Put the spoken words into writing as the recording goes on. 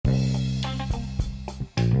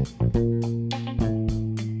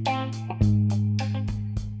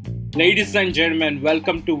Ladies and gentlemen,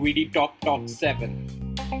 welcome to VD Talk 7.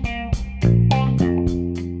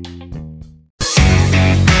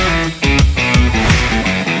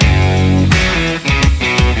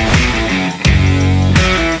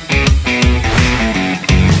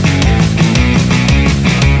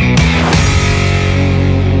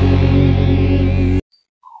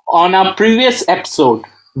 On our previous episode,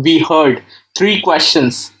 we heard three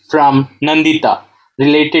questions from Nandita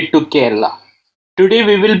related to Kerala. Today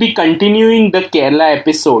we will be continuing the Kerala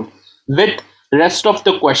episode with rest of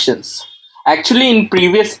the questions. Actually, in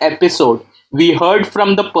previous episode, we heard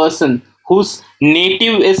from the person whose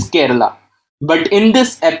native is Kerala. But in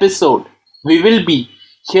this episode, we will be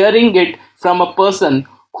hearing it from a person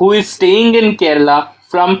who is staying in Kerala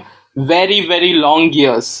from very long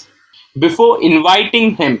years. Before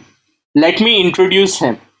inviting him, let me introduce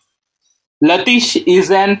him. Latish is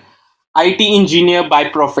an IT engineer by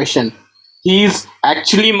profession. He is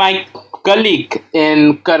actually my colleague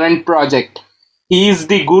in current project. He is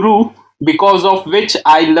the guru because of which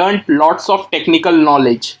I learned lots of technical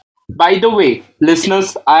knowledge. By the way,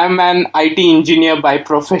 listeners, I am an IT engineer by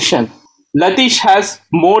profession. Latish has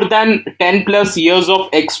more than 10 plus years of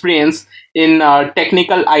experience in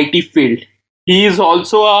technical IT field. He is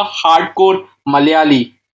also a hardcore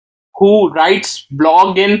Malayali who writes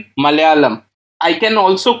blog in Malayalam. I can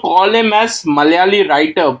also call him as Malayali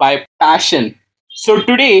writer by passion. So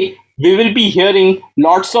today we will be hearing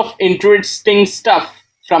lots of interesting stuff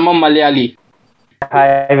from a Malayali.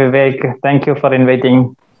 Hi Vivek, thank you for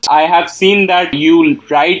inviting. I have seen that you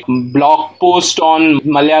write blog post on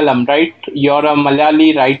Malayalam, right? You're a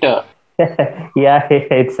Malayali writer. Yeah,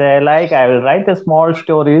 it's like I will write the small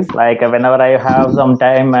stories like whenever I have some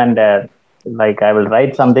time and like I will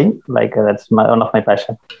write something like that's one of my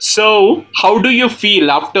passion. So how do you feel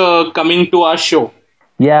after coming to our show?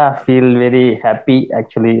 Yeah, feel very happy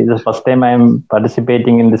actually. It's the first time I'm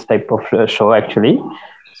participating in this type of show actually.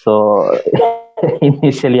 So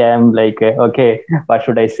initially I'm like, okay, what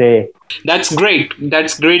should I say? That's great.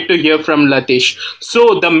 That's great to hear from Latish.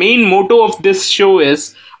 So the main motto of this show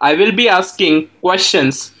is I will be asking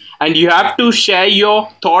questions and you have to share your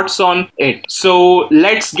thoughts on it. So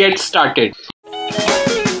let's get started.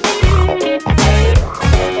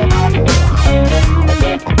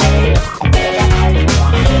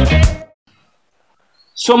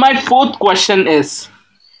 So my fourth question is,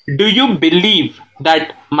 do you believe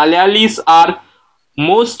that Malayalis are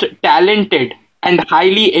most talented and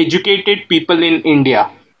highly educated people in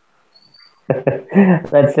India?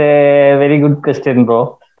 That's a very good question,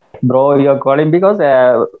 bro. Bro, you're calling because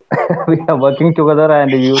we are working together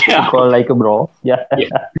and you used to call like a bro. Yeah.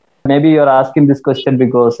 Maybe you're asking this question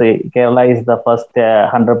because Kerala is the first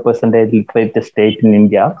 100% literate state in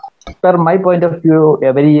India. From my point of view,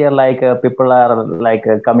 every year like people are like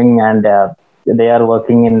coming and they are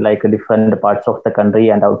working in like different parts of the country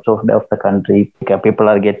and outside of the country. People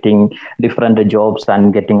are getting different jobs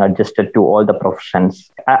and getting adjusted to all the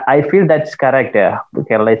professions. I feel that's correct.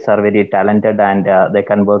 Keralites are very talented and they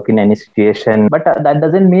can work in any situation. But that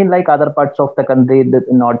doesn't mean like other parts of the country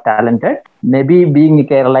not talented. Maybe being a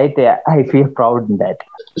Keralite, I feel proud in that.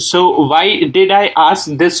 So why did I ask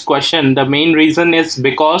this question? The main reason is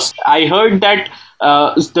because I heard that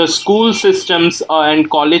the school systems and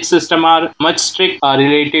college system are much strict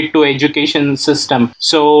related to education system.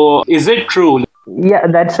 So is it true? Yeah,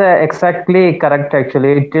 that's exactly correct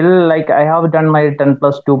actually. Till like I have done my 10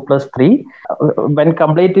 plus 2 plus 3. When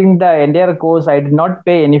completing the entire course, I did not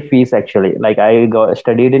pay any fees actually. Like I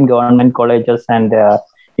studied in government colleges and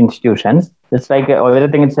institutions. It's like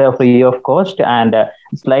everything is free of cost and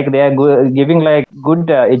it's like they are giving like good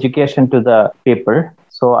education to the people.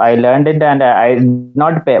 So I learned it and I did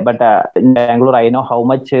not pay. But in Bangalore, I know how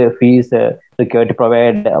much fees security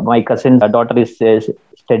provide. My cousin's daughter is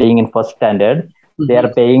studying in first standard. They are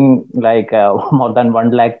paying like more than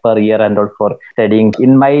 1 lakh per year and all for studying.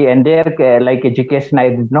 In my entire like education, I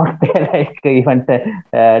did not pay like even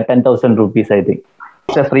 10,000 rupees, I think.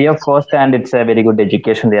 It's a free of cost and it's a very good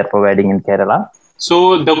education they are providing in Kerala.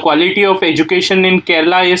 So the quality of education in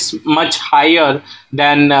Kerala is much higher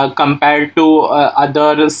than compared to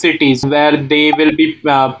other cities where they will be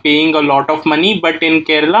paying a lot of money. But in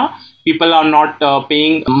Kerala, people are not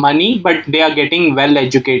paying money, but they are getting well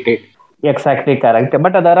educated. Exactly correct.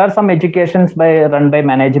 But there are some educations run by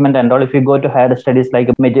management and all. If you go to higher studies like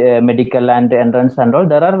medical and entrance and all,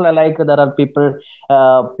 there are people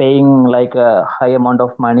paying like a high amount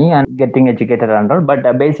of money and getting educated and all. But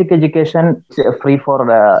basic education is free for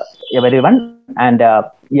everyone, and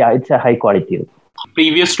yeah, it's a high quality.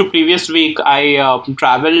 previous to previous week, I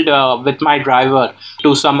traveled with my driver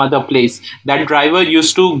to some other place. That driver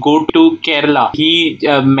used to go to Kerala. He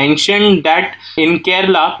mentioned that in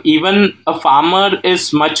Kerala, even a farmer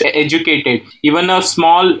is much educated. Even a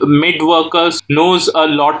small mid worker knows a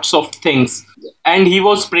lots of things. And he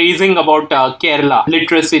was praising about Kerala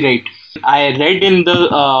literacy rate. I read in the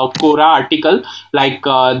Quora article like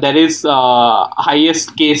there is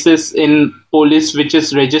highest cases in police which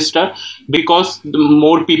is registered because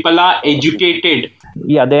more people are educated.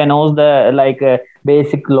 Yeah, they know the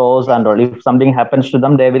basic laws and all. If something happens to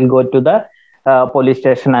them, they will go to the police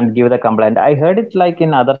station and give the complaint. I heard it like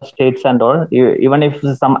in other states and all. Even if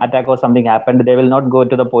some attack or something happened, they will not go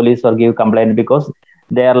to the police or give complaint because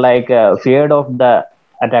they are like feared of the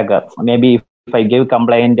attacker. Maybe if I give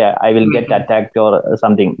complaint, I will get attacked or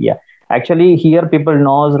something. Yeah, actually, here people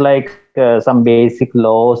knows like some basic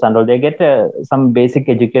laws and all. They get some basic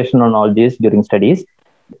education on all this during studies.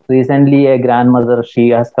 Recently, a grandmother, she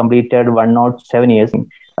has completed 107 years.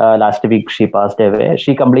 Last week, she passed away.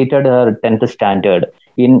 She completed her 10th standard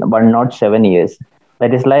in 107 years.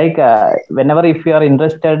 That is like whenever if you are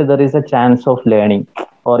interested, there is a chance of learning,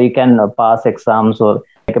 or you can pass exams, or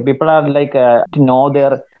like people are like to know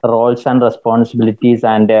their roles and responsibilities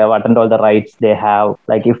and what and all the rights they have.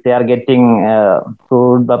 Like if they are getting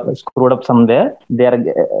screwed up somewhere,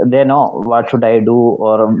 they know what should I do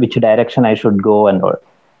or which direction I should go and all.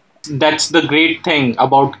 That's the great thing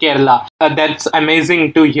about Kerala. That's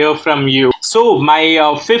amazing to hear from you. So,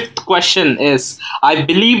 my fifth question is I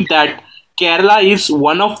believe that Kerala is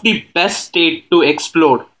one of the best state to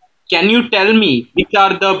explore. Can you tell me which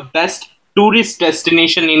are the best tourist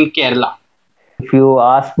destination in Kerala? If you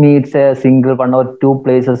ask me, it's a single one or two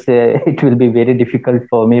places. It will be very difficult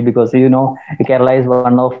for me because Kerala is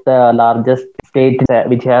one of the largest states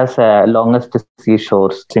which has longest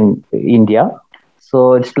seashores in India.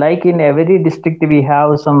 So it's like in every district we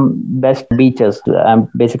have some best beaches. I'm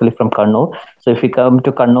basically from Kannur. So if you come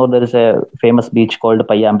to Kannur, there is a famous beach called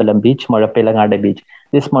Payyambalam Beach, Muzhappilangadu Beach.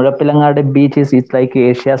 This Muzhappilangadu Beach it's like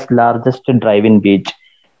Asia's largest drive-in beach.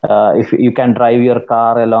 If you can drive your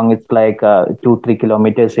car along, it's like 2-3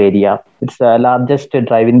 kilometers area. It's the largest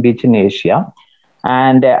drive-in beach in Asia.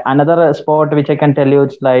 And another spot which I can tell you,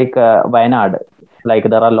 it's like Wayanad. Like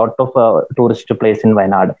there are a lot of tourist places in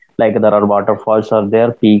Wayanad. Like there are waterfalls are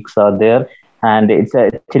there, peaks are there, and it's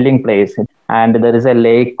a chilling place. And there is a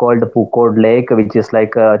lake called Pukod Lake, which is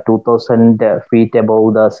like 2,000 feet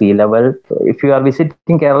above the sea level. If you are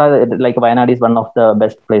visiting Kerala, like Wayanad is one of the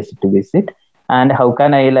best places to visit. And how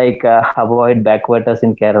can I avoid backwaters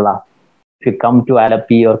in Kerala? If you come to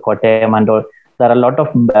Alapi or Kottayam and all, there are a lot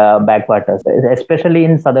of backwaters, especially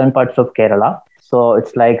in southern parts of Kerala. So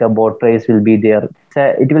it's like a boat race will be there.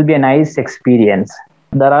 It will be a nice experience.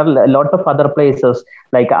 There are a lot of other places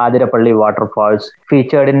like Adirapalli waterfalls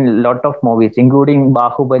featured in a lot of movies, including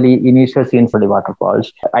Bahubali initial scenes of the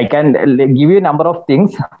waterfalls. I can give you a number of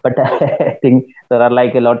things, but I think there are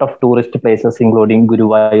like a lot of tourist places, including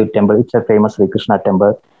Guruvayur Temple. It's a famous Sri Krishna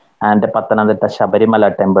temple, and the Pathanamthitta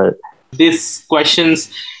Shabarimala Temple. This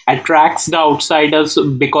questions attracts the outsiders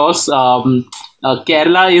because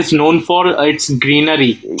Kerala is known for its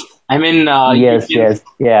greenery. I mean, yes,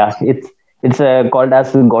 yeah. It's called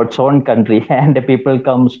as God's own country, and the people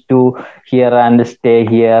comes to here and stay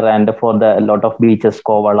here, and for the lot of beaches,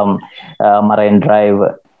 Kovalam, Marine Drive,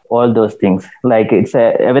 all those things. Like it's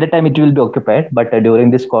every time it will be occupied, but during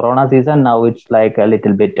this Corona season, now it's like a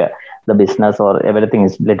little bit the business or everything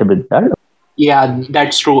is little bit dull. Yeah,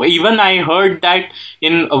 that's true. Even I heard that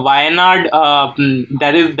in Wayanad,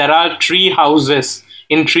 there are tree houses.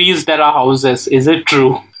 In trees, there are houses. Is it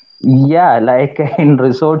true? Yeah, like in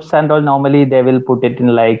resorts and all, normally they will put it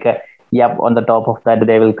in like, on the top of that,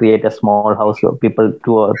 they will create a small house so people,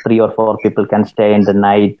 2 or 3 or 4 people can stay in the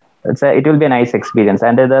night. It will be a nice experience.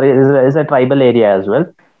 And there is a tribal area as well.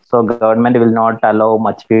 So government will not allow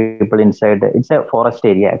much people inside. It's a forest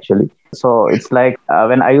area actually. So it's like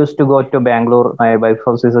when I used to go to Bangalore, my wife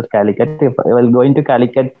house is at Calicut. If I was going to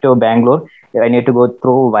Calicut to Bangalore, I need to go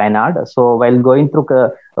through Wayanad. So while going through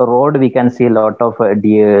a road, we can see a lot of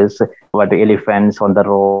deers, elephants on the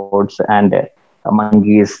roads and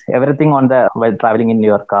monkeys, everything on the while traveling in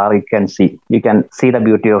your car. You can see the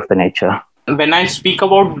beauty of the nature. When I speak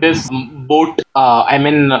about this boat,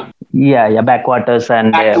 backwaters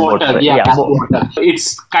and backwater. Backwater.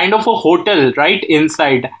 It's kind of a hotel, right?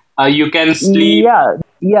 Inside, you can sleep.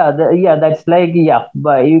 That's like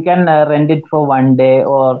but you can rent it for 1 day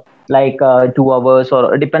or like 2 hours,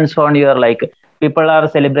 or it depends on your like. People are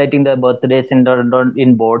celebrating their birthdays in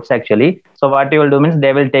boats actually. So what you will do means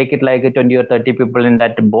they will take it like 20 or 30 people in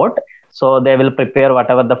that boat. So they will prepare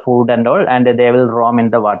whatever the food and all, and they will roam in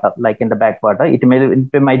the water, like in the backwater. It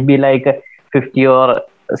might be like 50 or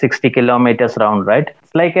 60 kilometers round, right?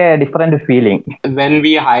 It's like a different feeling. When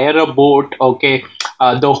we hire a boat, okay,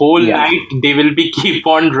 the whole Yeah. night they will be keep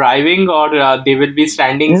on driving, or they will be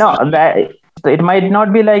standing. No, it might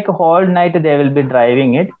not be like a whole night they will be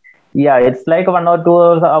driving it. Yeah, it's like 1 or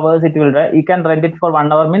 2 hours it will drive. You can rent it for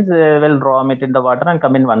 1 hour, means they will roam it in the water and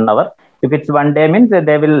come in 1 hour. If it's one day, means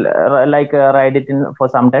they will ride it in for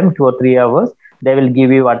some time, 2 or 3 hours. They will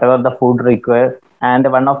give you whatever the food required. And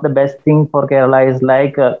one of the best thing for Kerala is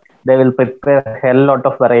like they will prepare hell lot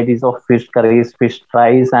of varieties of fish curries, fish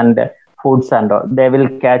fries, and foods and all. They will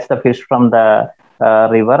catch the fish from the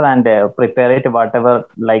river and prepare it whatever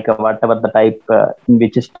the type in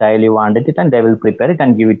which style you want it, and they will prepare it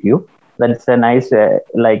and give it to you. That's a nice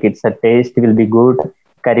it's a taste will be good.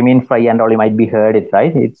 Karimeen fry and all, you might be heard it,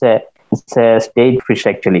 right? It's a state fish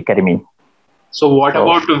actually, karimeen. So what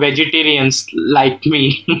about vegetarians like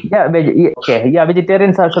me? Yeah, okay. Yeah,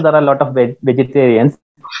 vegetarians also, there are a lot of vegetarians.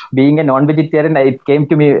 Being a non-vegetarian, it came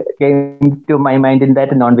to my mind in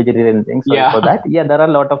that non-vegetarian thing. So Yeah. for that, yeah, there are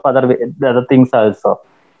a lot of other things also.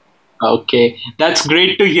 Okay, that's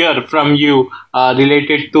great to hear from you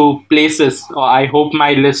related to places. I hope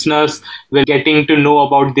my listeners will getting to know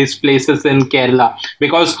about these places in Kerala,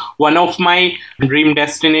 because one of my dream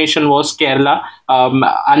destination was Kerala.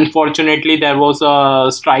 Unfortunately, there was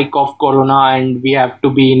a strike of Corona and we have to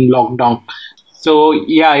be in lockdown. So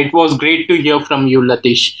yeah, it was great to hear from you,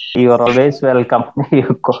 Latish. You are always welcome.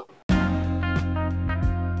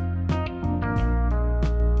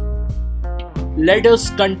 Let us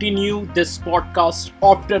continue this podcast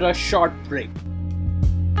after a short break.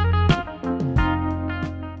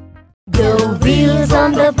 The wheels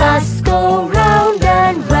on the bus go round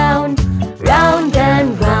and round, round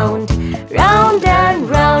and round, round and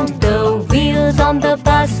round. The wheels on the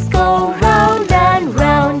bus go round and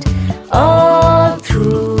round, all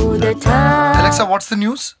through the town. Alexa, what's the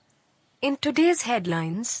news? In today's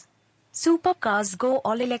headlines, supercars go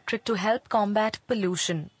all electric to help combat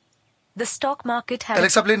pollution. The stock market has...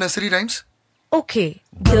 Alexa, play nursery rhymes. Okay.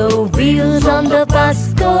 The wheels on the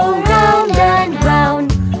bus go round and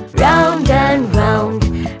round, round and round,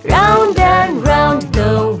 round and round.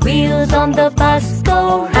 The wheels on the bus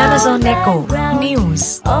go round. Amazon and Echo, round,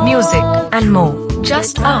 news, all music, and more. through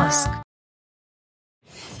Just the ask.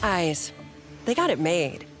 Eyes. They got it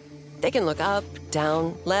made. They can look up,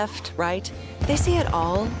 down, left, right. They see it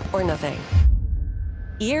all or nothing.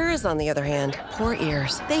 Ears, on the other hand, poor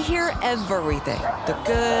ears. They hear everything. The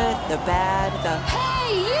good, the bad, the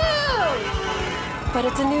 "Hey, you!" But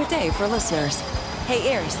it's a new day for listeners.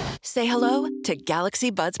 Hey, ears, say hello to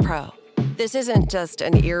Galaxy Buds Pro. This isn't just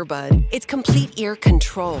an earbud, it's complete ear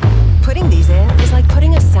control. Putting these in is like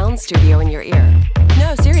putting a sound studio in your ear.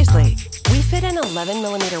 No, seriously. We fit an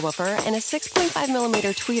 11mm woofer and a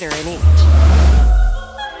 6.5mm tweeter in each.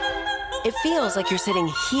 It feels like you're sitting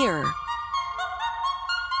here,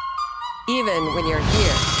 even when you're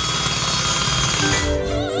here.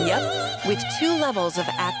 Yep, with 2 levels of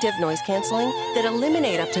active noise canceling that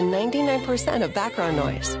eliminate up to 99% of background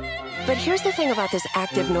noise. But here's the thing about this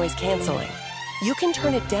active noise canceling. You can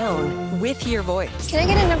turn it down with your voice. Can I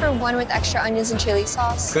get a #1 with extra onions and chili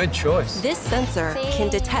sauce? Good choice. This sensor can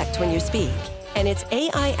detect when you speak, and its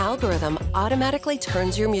AI algorithm automatically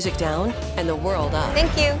turns your music down and the world up.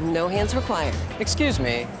 Thank you. No hands required. Excuse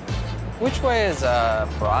me. Which way is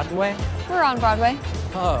Broadway? We're on Broadway.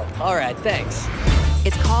 Oh, all right, thanks.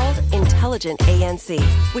 It's called Intelligent ANC,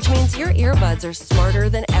 which means your earbuds are smarter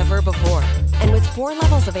than ever before. And with 4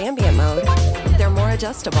 levels of ambient mode, they're more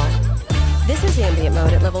adjustable. This is ambient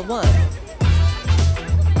mode at level 1.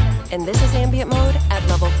 And this is ambient mode at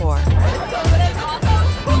level 4.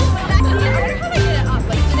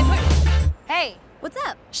 Hey, what's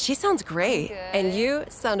up? She sounds great, Good. and you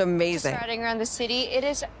sound Just amazing. riding around the city. It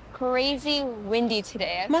is crazy windy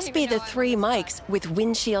today. I don't Must be even the know 3 I'm mics with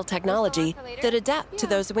windshield technology that adapt to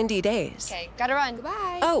those windy days. Okay, gotta run.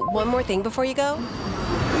 Goodbye. Oh, one more thing before you go.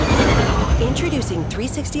 Introducing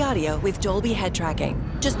 360 audio with Dolby head tracking.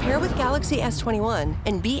 Just pair with Galaxy S21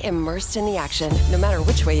 and be immersed in the action, no matter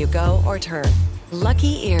which way you go or turn.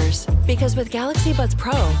 Lucky ears, because with Galaxy Buds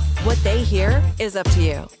Pro, what they hear is up to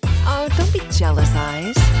you. Oh, don't be jealous,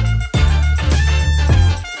 Eyes.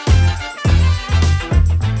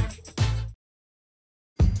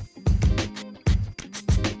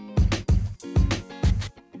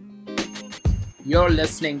 You're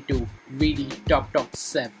listening to VD Top Talk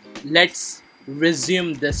 7. Let's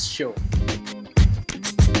resume this show.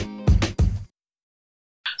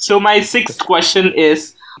 So my 6th question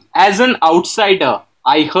is, as an outsider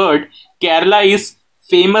I heard Kerala is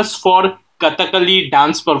famous for Kathakali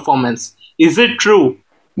dance performance. Is it true?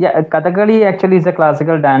 Yeah, Kathakali actually is a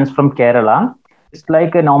classical dance from Kerala. It's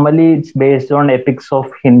like normally it's based on epics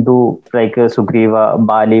of Hindu, like Sugriva,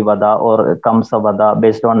 Bali Vada, or Kamsa Vada,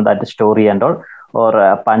 based on that story and all, or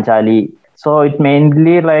Panchali. So it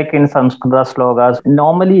mainly like in Sanskrit slogas.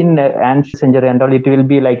 Normally in ancient century and all, it will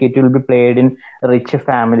be played in rich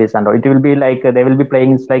families and all. It will be like they will be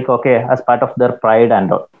playing. It's like okay as part of their pride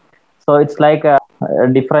and all. So it's like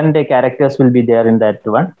different characters will be there in that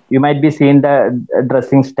one. You might be seeing the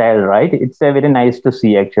dressing style, right? It's very nice to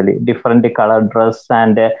see actually. Different color dress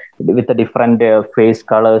and with the different face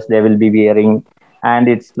colors they will be wearing. And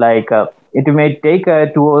it's like it may take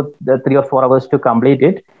 3 or 4 hours to complete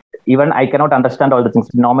it. Even I cannot understand all the things.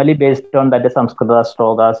 Normally based on that the Sanskrit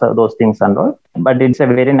slogas, those things and all. But it's a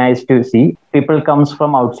very nice to see. People comes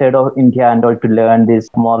from outside of India and all to learn this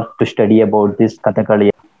more, to study about this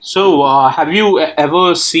Kathakali. So, have you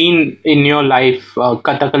ever seen in your life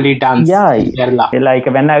Kathakali dance Yeah, in Kerala? like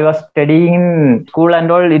when I was studying in school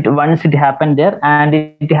and all, it happened there, and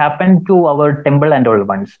it happened to our temple and all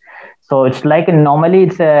once. So it's like normally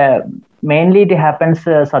it's mainly it happens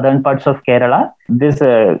southern parts of Kerala. This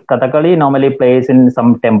Kathakali normally plays in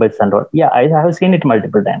some temples and all. Yeah, I have seen it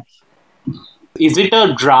multiple times. Is it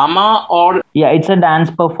a drama or Yeah, it's a dance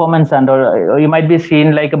performance and all. You might be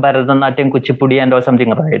seen like Bharatanatyam, Kuchipudi and or something,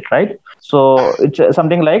 right? So it's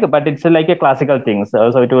something like, but it's like a classical thing. So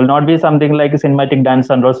it will not be something like a cinematic dance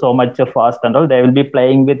and all so much fast and all. They will be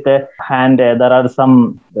playing with the hand. There are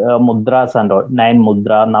some mudras and all, 9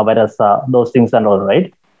 mudra, Navarasa, those things and all,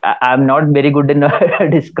 right? I'm not very good in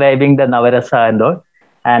describing the Navarasa and all.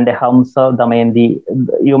 And Hamsa, Damayanti,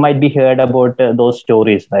 you might be heard about those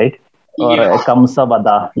stories, right? Or Yeah. Kamsa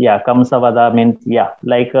Vada. Yeah, Kamsa Vada means, yeah,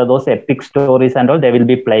 like those epic stories and all, they will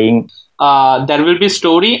be playing. there will be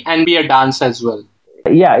story and be a dance as well?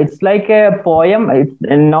 Yeah, it's like a poem. It's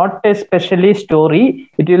not especially story.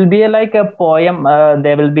 It will be like a poem.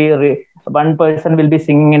 There will be one person will be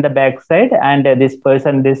singing in the backside, and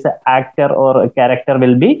this actor or character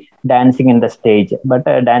will be dancing in the stage. But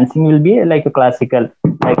dancing will be like a classical,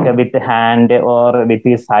 like with the hand or with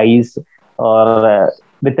his eyes, or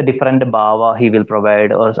with a different bhava he will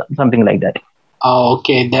provide, or something like that. Oh,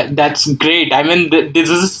 okay, that's great. I mean, this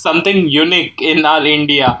is something unique in our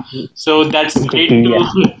India, so that's great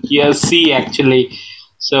to yeah, see actually.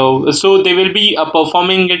 So they will be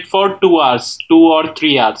performing it for 2 hours, 2 or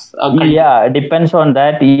 3 hours. Yeah, depends on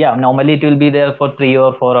that. Yeah, normally it will be there for 3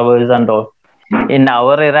 or 4 hours and all. In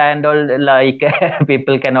our era and all, like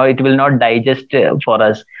people cannot, it will not digest for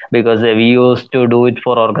us, because we used to do it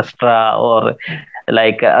for orchestra or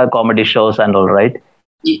like comedy shows and all, right?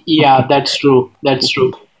 Yeah, that's true. That's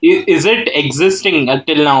true. Is it existing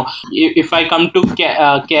till now? If I come to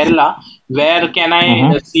Kerala, where can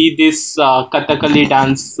I see this Kathakali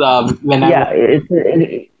dance when Yeah,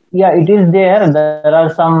 it is there. There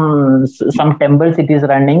are some temples it is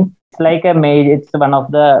running. It's like it's one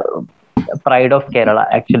of the pride of Kerala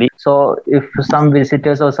actually. So if some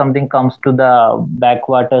visitors or something comes to the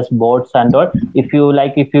backwaters boats and all, if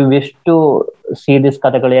you wish to see this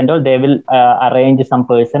Kathakali and all, they will arrange some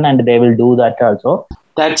person and they will do that also.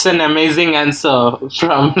 That's an amazing answer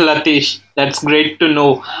from Latish. That's great to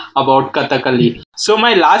know about Kathakali. So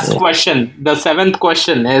my last question, the seventh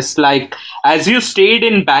question is like, as you stayed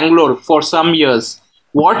in Bangalore for some years,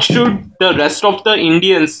 what should the rest of the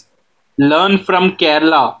Indians learn from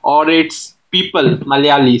Kerala or its people,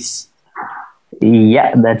 Malayalis?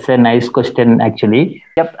 Yeah, that's a nice question actually.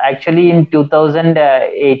 Yep, actually in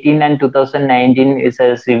 2018 and 2019 is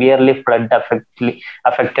a severely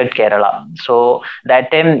affected Kerala. So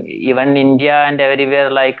that time even India and everywhere,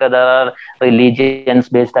 like there are religions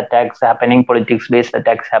based attacks happening, politics based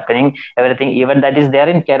attacks happening, everything, even that is there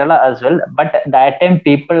in Kerala as well. But that time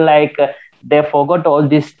people they forgot all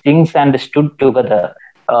these things and stood together.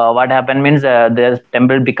 What happened means the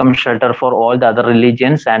temple becomes shelter for all the other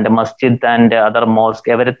religions, and masjid and other mosque,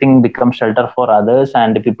 everything becomes shelter for others,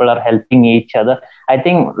 and people are helping each other. I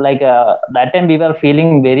think that time we were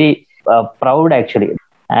feeling very proud actually.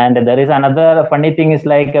 And there is another funny thing is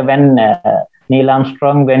like when Neil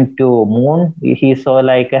Armstrong went to moon, he saw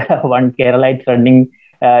like one Keralite running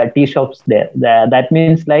tea shops there. That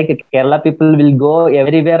means like Kerala people will go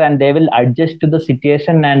everywhere and they will adjust to the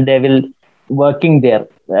situation and they will working there.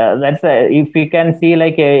 That's if you can see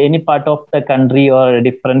like any part of the country or a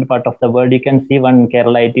different part of the world, you can see one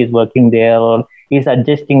Keralite is working there or is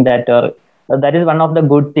adjusting that, or that is one of the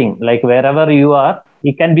good thing. Like wherever you are,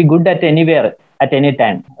 you can be good at anywhere at any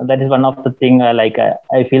time. That is one of the thing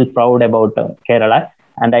I feel proud about Kerala.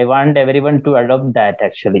 and I want everyone to adopt that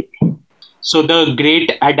actually. So the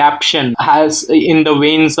great adaptation has in the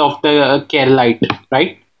veins of the Keralite,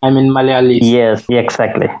 right? I mean Malayalis. Yes,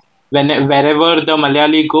 exactly. Wherever the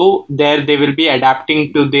Malayali go, there they will be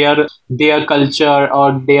adapting to their culture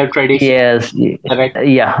or their tradition. Yes, Correct.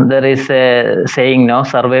 yeah. There is a saying, no,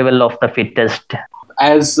 survival of the fittest.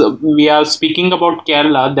 As we are speaking about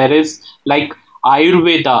Kerala, there is like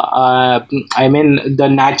Ayurveda. I mean the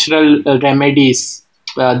natural remedies,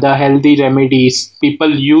 the healthy remedies.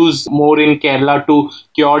 People use more in Kerala to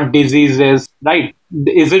cure diseases. Right?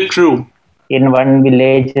 Is it true? In one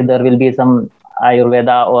village, there will be some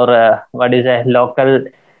Ayurveda or what is a local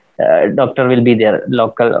doctor will be there.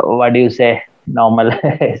 Local, what do you say? Normal.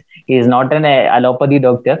 He is not an allopathy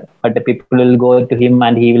doctor, but the people will go to him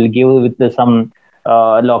and he will give with some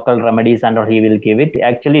local remedies and or he will give it.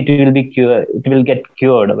 Actually, it will be cured. It will get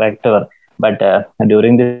cured, whatever. But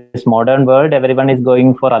during this modern world, everyone is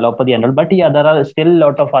going for allopathy and all. But yeah, there are still a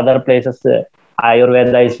lot of other places.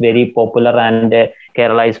 Ayurveda is very popular and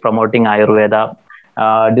Kerala is promoting Ayurveda.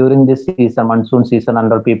 During this season, monsoon season,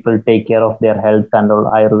 and all people take care of their health and all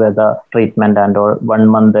Ayurveda treatment and all. 1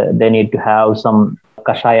 month they need to have some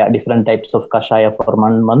kashaya, different types of kashaya for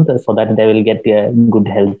 1 month, so that they will get good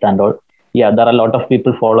health and all. Yeah, there are a lot of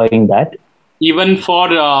people following that. Even for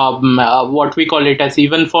what we call it as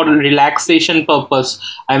even for relaxation purpose.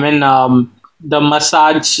 I mean the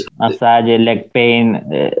massage, leg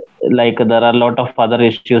pain, like there are a lot of other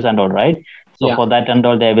issues and all, right? So Yeah. for that and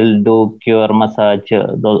all, they will do cure massage,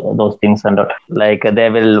 those things and all. Like they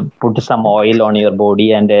will put some oil on your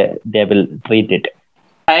body and they will treat it.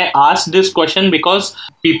 I asked this question because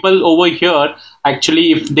people over here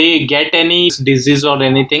actually, if they get any disease or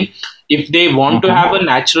anything, if they want to have a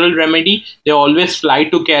natural remedy, they always fly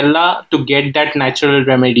to Kerala to get that natural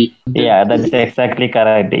remedy. Yeah, that's exactly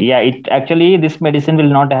correct. Yeah, it actually this medicine will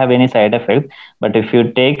not have any side effects, but if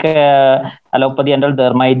you take allopathy and all,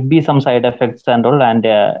 there might be some side effects and all, and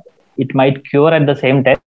it might cure at the same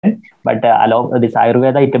time. But this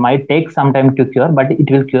Ayurveda, it might take some time to cure, but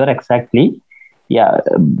it will cure exactly. Yeah,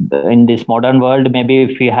 in this modern world, maybe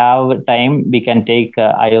if we have time, we can take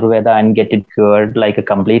Ayurveda and get it cured like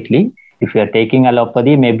completely. If you are taking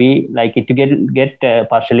allopathy, maybe like it get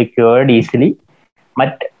partially cured easily,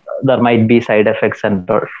 but there might be side effects and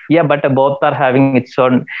all. Yeah, but both are having its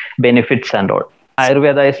own benefits and all.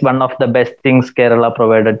 Ayurveda is one of the best things Kerala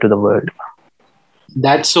provided to the world.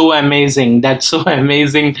 That's so amazing. That's so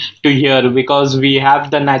amazing to hear because we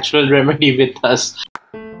have the natural remedy with us.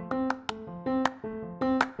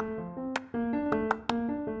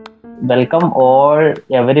 Welcome all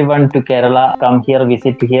everyone to Kerala. Come here,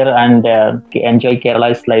 visit here, and enjoy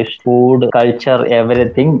Kerala's life, food, culture,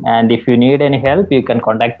 everything. And if you need any help, you can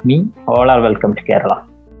contact me. All are welcome to Kerala.